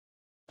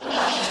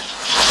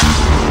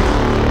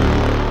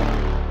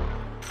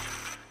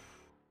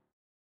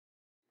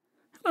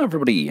Hello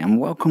everybody and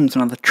welcome to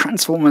another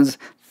Transformers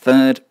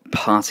third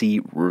party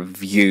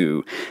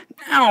review.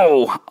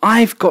 Now,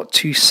 I've got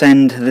to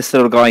send this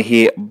little guy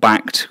here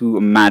back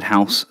to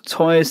Madhouse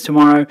Toys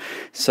tomorrow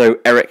so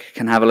Eric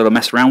can have a little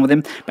mess around with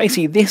him.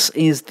 Basically, this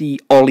is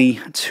the Ollie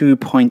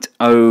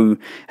 2.0.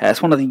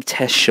 It's one of the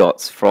test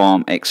shots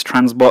from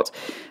X-Transbot.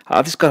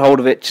 I've just got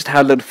hold of it, just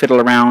had a little fiddle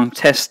around,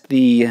 test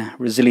the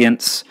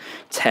resilience,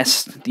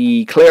 test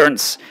the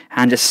clearance,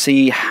 and just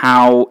see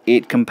how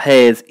it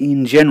compares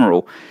in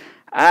general.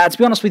 To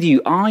be honest with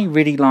you, I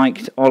really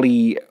liked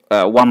Ollie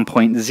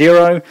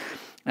 1.0.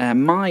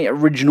 My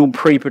original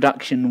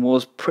pre-production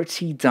was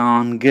pretty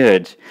darn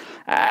good.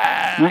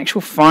 An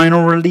actual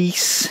final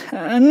release,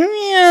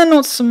 yeah,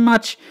 not so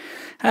much.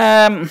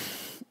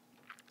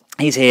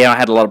 He's here, I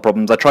had a lot of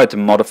problems. I tried to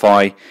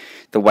modify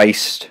the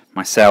waist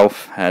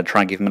myself,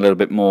 try and give him a little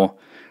bit more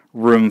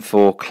room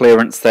for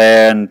clearance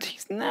there, and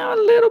he's now a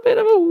little bit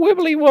of a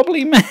wibbly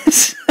wobbly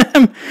mess.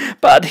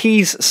 But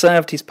he's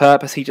served his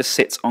purpose. He just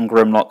sits on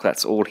Grimlock,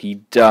 that's all he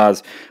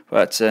does.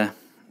 But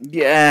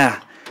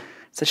yeah,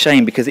 it's a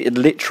shame because it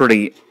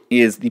literally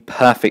is the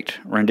perfect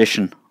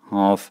rendition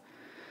of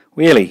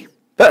Wheelie.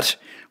 But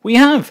we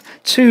have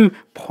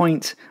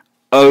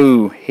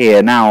 2.0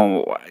 here.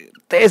 Now,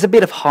 there's a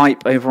bit of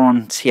hype over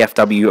on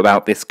TFW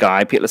about this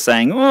guy. People are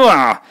saying,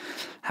 oh,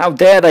 how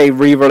dare they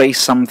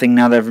re-release something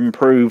now they've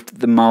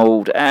improved the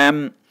mould.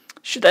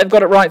 Should they have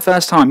got it right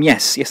first time?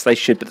 Yes, they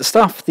should. But the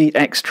stuff the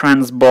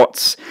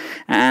X-Transbots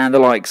and the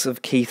likes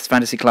of Keith's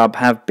Fantasy Club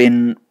have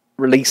been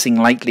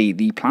releasing lately,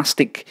 the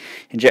plastic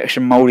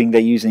injection moulding they're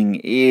using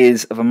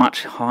is of a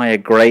much higher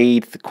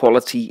grade. The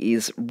quality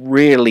is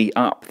really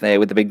up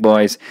there with the big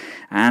boys.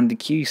 And the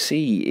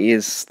QC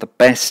is the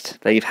best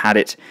they've had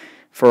it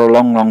for a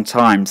long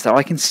time, so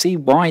I can see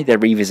why they're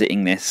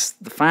revisiting this.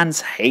 The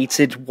fans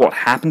hated what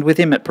happened with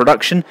him at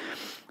production,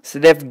 so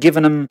they've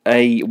given him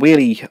a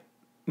Wheelie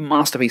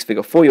masterpiece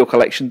figure for your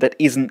collection that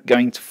isn't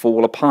going to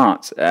fall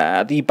apart.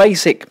 The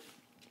basic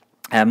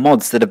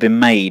mods that have been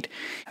made,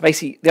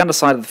 basically the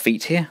underside of the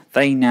feet here,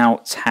 they now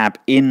tab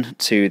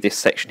into this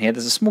section here.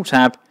 There's a small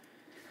tab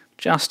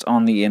just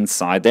on the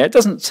inside there. It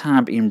doesn't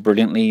tab in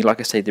brilliantly. Like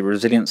I say, the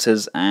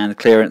resiliences and the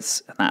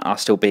clearance that are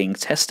still being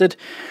tested,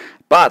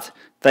 but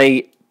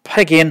they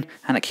peg in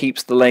and it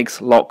keeps the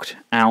legs locked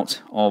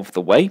out of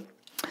the way.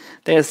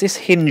 There's this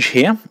hinge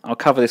here. I'll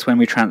cover this when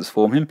we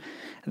transform him.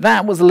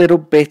 That was a little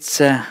bit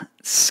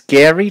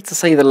scary, to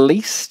say the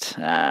least,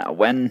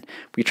 when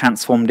we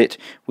transformed it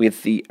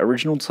with the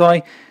original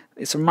toy.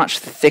 It's a much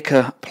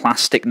thicker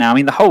plastic now. I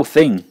mean, the whole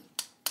thing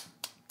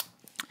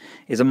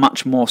is a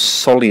much more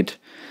solid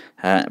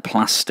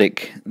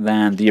plastic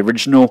than the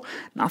original.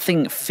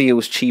 Nothing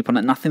feels cheap on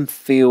it, nothing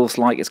feels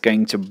like it's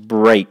going to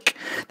break.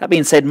 That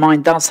being said,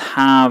 mine does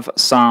have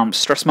some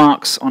stress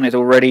marks on it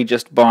already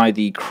just by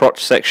the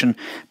crotch section,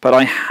 but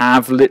I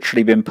have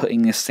literally been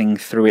putting this thing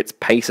through its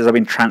paces. I've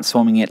been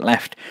transforming it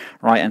left,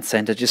 right and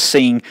centre, just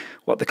seeing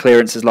what the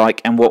clearance is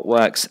like and what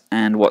works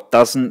and what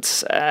doesn't.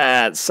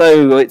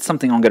 So it's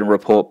something I'm going to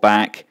report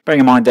back. Bearing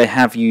in mind they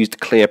have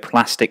used clear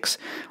plastics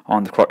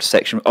on the crotch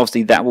section.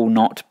 Obviously that will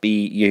not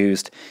be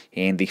used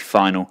in the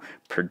final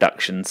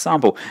production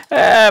sample.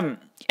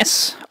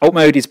 Yes, alt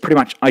mode is pretty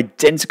much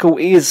identical.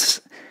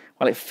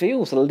 Well, it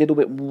feels a little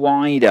bit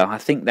wider. I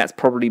think that's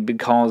probably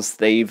because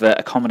they've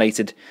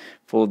accommodated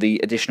for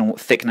the additional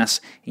thickness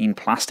in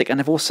plastic, and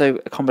they've also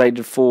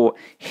accommodated for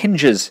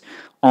hinges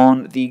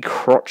on the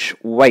crotch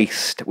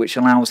waist, which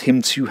allows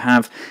him to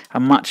have a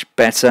much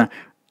better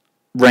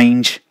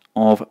range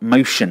of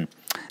motion.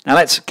 Now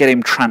let's get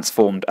him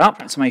transformed up.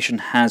 Transformation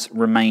has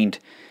remained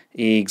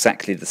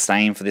exactly the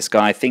same for this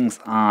guy. Things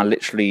are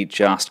literally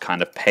just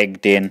kind of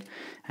pegged in,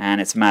 and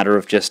it's a matter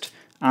of just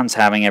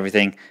untabbing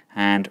everything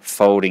and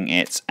folding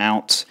it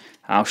out.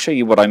 I'll show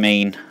you what I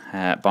mean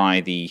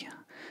by the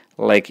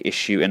leg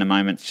issue in a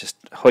moment.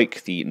 Just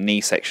hoik the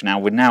knee section. Now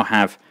we now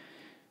have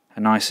a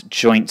nice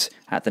joint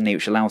at the knee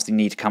which allows the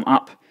knee to come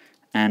up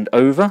and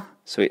over,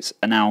 so it's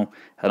now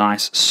a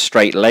nice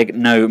straight leg,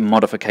 no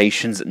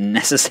modifications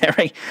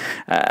necessary.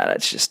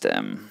 Let's just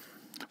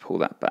pull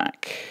that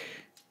back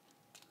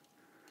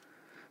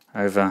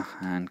over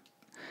and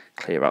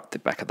clear up the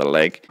back of the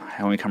leg.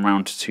 When we come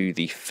around to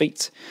the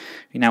feet,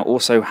 we now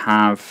also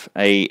have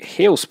a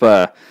heel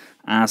spur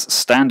as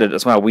standard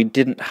as well. We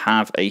didn't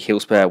have a heel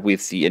spur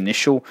with the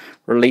initial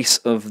release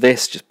of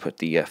this. Just put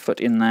the foot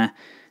in there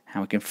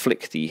and we can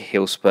flick the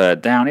heel spur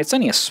down. It's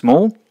only a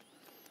small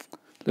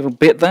little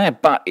bit there,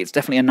 but it's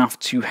definitely enough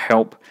to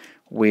help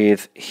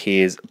with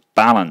his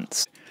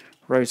balance.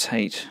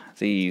 Rotate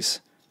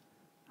these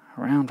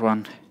around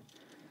 1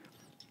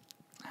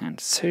 and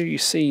 2. You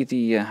see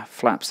the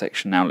flap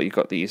section now. You've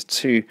got these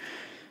two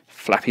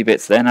flappy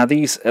bits there. Now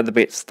these are the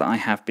bits that I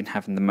have been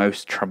having the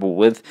most trouble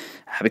with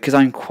because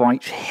I'm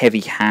quite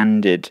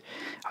heavy-handed.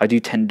 I do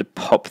tend to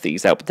pop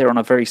these out, but they're on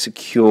a very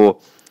secure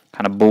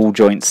kind of ball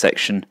joint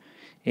section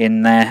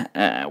in there,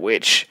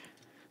 which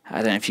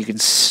I don't know if you can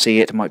see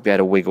it. I might be able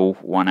to wiggle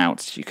one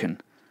out so you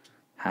can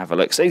have a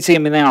look. So you see, I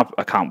mean, I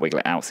can't wiggle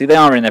it out. See, they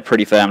are in there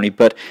pretty firmly,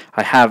 but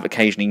I have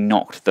occasionally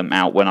knocked them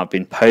out when I've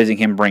been posing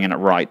him, bringing it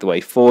right the way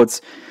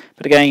forwards.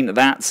 But again,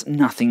 that's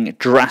nothing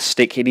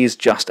drastic. It is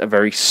just a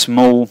very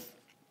small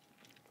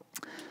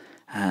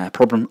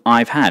problem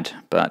I've had,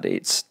 but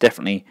it's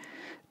definitely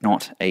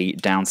not a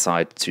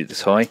downside to the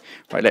toy.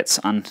 Right, let's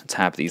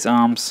untab these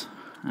arms,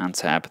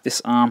 untab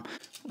this arm,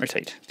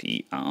 rotate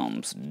the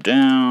arms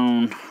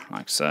down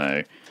like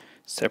so,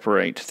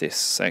 separate this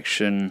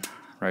section,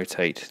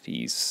 rotate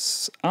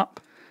these up,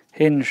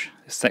 hinge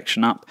this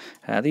section up.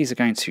 These are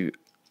going to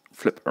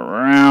flip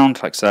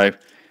around like so,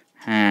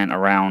 and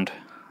around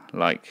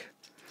like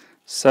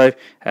so.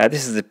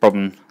 This is the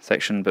problem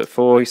section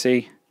before, you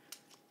see.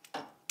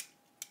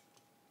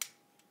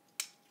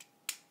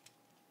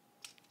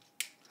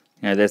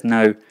 There's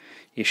no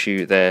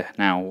issue there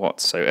now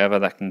whatsoever.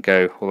 That can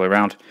go all the way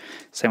around.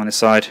 Same on this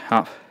side,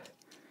 up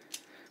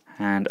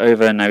and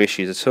over, no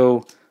issues at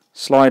all.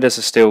 Sliders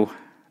are still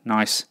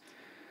nice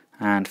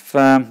and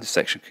firm. This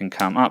section can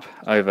come up,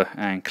 over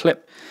and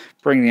clip.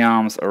 Bring the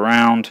arms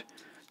around,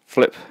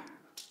 flip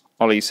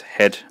Ollie's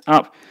head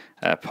up,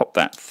 pop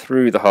that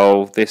through the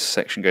hole. This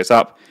section goes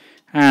up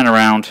and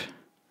around,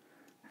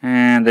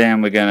 and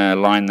then we're going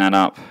to line that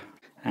up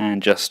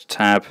and just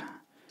tab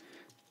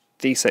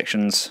these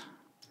sections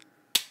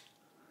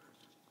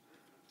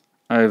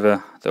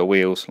over the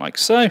wheels like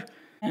so,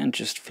 and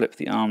just flip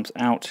the arms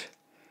out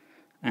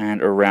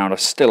and around. I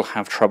still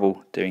have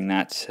trouble doing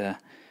that.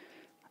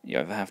 You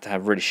either have to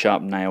have really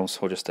sharp nails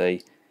or just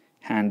a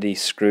handy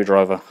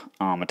screwdriver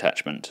arm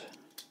attachment.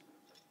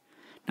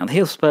 Now the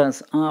heel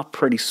spurs are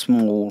pretty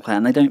small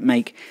and they don't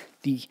make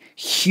the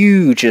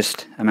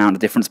hugest amount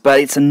of difference, but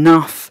it's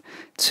enough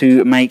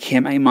to make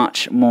him a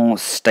much more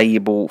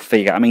stable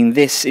figure. I mean,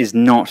 this is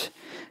not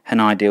an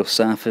ideal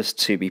surface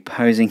to be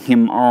posing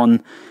him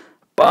on,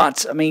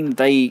 but I mean,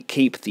 they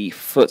keep the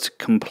foot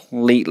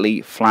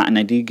completely flat and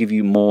they do give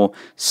you more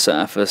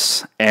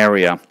surface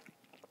area.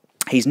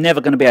 He's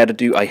never going to be able to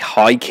do a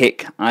high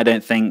kick, I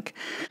don't think,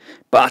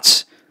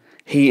 but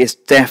he is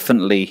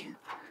definitely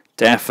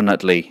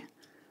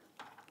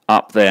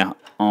up there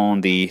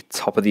on the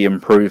top of the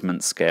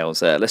improvement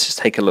scales. Let's just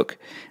take a look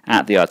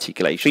at the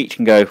articulation. Feet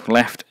can go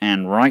left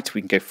and right,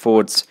 we can go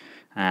forwards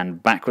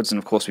and backwards, and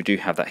of course we do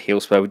have that heel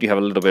spur. We do have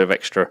a little bit of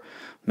extra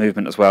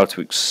movement as well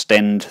to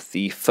extend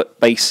the foot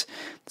base.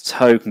 The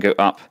toe can go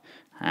up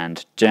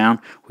and down.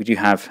 We do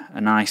have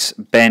a nice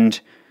bend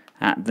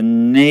at the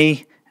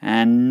knee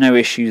and no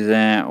issues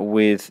there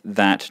with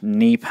that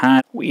knee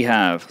pad. We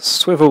have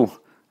swivel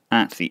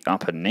at the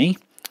upper knee.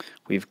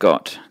 We've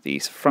got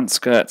these front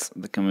skirts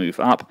that can move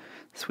up,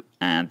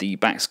 and the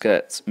back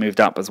skirts moved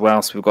up as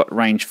well, so we've got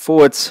range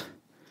forwards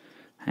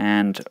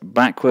and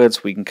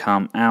backwards. We can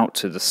come out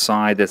to the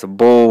side. There's a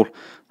ball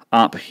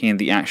up in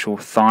the actual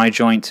thigh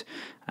joint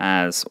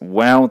as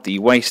well. The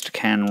waist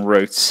can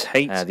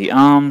rotate. The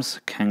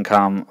arms can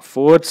come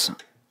forwards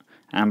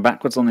and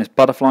backwards on this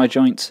butterfly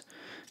joint.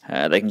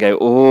 They can go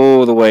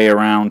all the way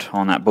around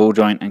on that ball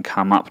joint and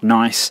come up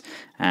nice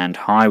and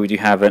high. We do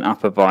have an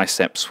upper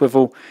bicep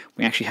swivel.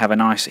 We actually have a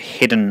nice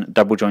hidden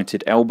double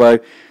jointed elbow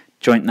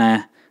joint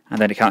there,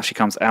 and then it actually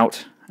comes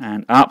out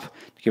and up,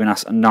 giving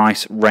us a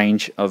nice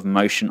range of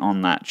motion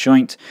on that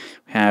joint.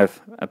 We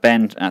have a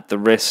bend at the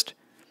wrist,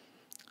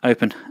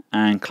 open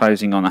and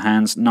closing on the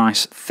hands.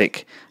 Nice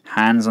thick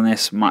hands on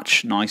this,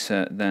 much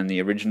nicer than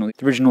the original.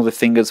 The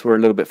fingers were a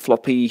little bit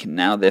floppy,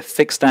 now they're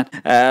fixed at.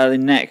 The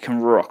neck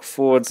can rock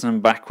forwards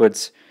and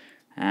backwards,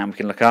 and we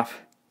can look up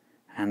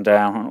and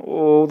down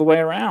all the way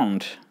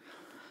around.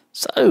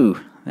 So,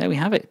 there we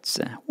have it.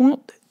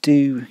 What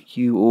do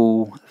you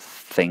all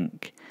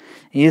think?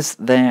 Is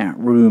there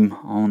room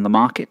on the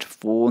market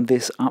for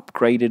this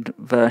upgraded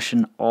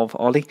version of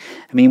Ollie?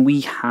 I mean,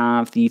 we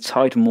have the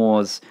Titan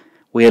Wars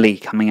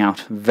Wheelie coming out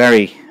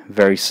very,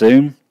 very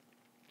soon.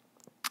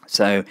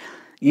 So,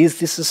 is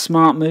this a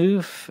smart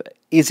move?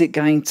 Is it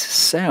going to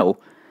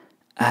sell?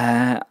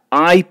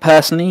 I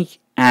personally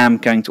am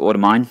going to order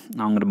mine.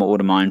 I'm going to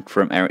order mine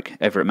from Eric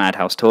over at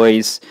Madhouse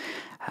Toys.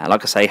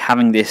 Like I say,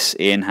 having this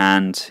in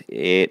hand,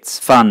 it's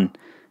fun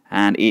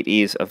and it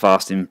is a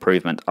vast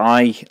improvement.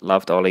 I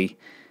loved Ollie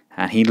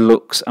and he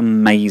looks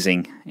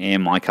amazing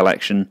in my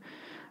collection,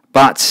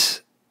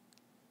 but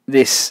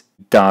this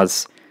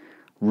does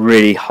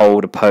really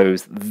hold a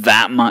pose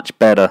that much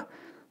better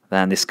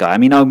than this guy. I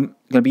mean, I'm going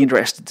to be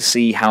interested to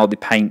see how the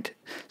paint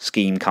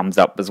scheme comes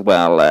up as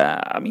well.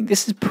 I mean,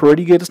 this is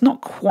pretty good. It's not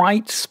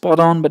quite spot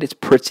on, but it's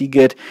pretty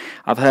good.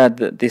 I've heard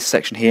that this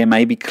section here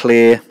may be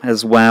clear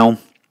as well.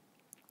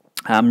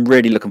 I'm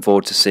really looking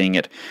forward to seeing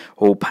it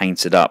all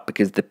painted up,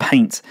 because the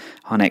paint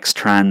on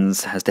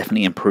X-Trans has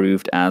definitely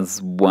improved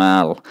as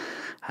well.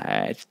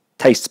 It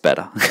tastes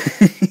better.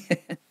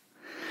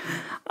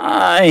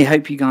 I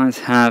hope you guys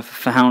have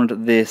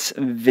found this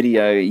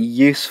video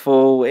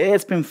useful.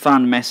 It's been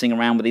fun messing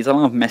around with these. I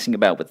love messing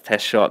about with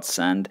test shots,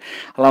 and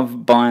I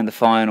love buying the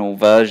final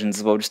versions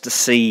as well, just to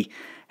see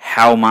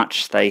how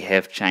much they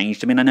have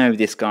changed. I mean, I know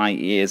this guy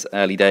is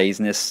early days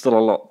and there's still a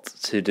lot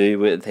to do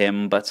with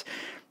him, but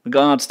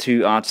regards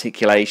to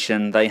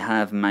articulation, they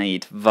have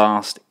made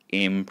vast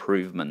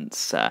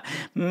improvements.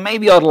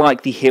 Maybe I'd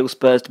like the heel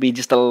spurs to be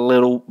just a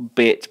little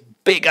bit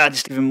bigger,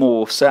 just even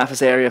more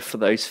surface area for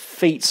those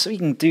feet, so you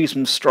can do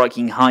some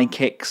striking high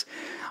kicks,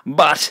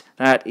 but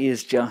that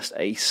is just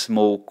a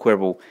small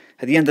quibble.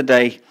 At the end of the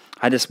day,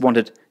 I just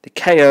wanted the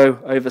KO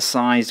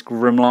oversized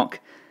Grimlock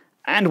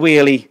and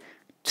Wheelie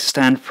to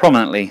stand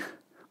prominently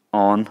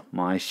on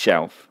my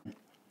shelf.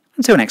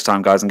 Until next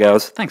time, guys and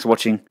girls, thanks for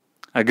watching.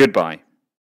 Goodbye.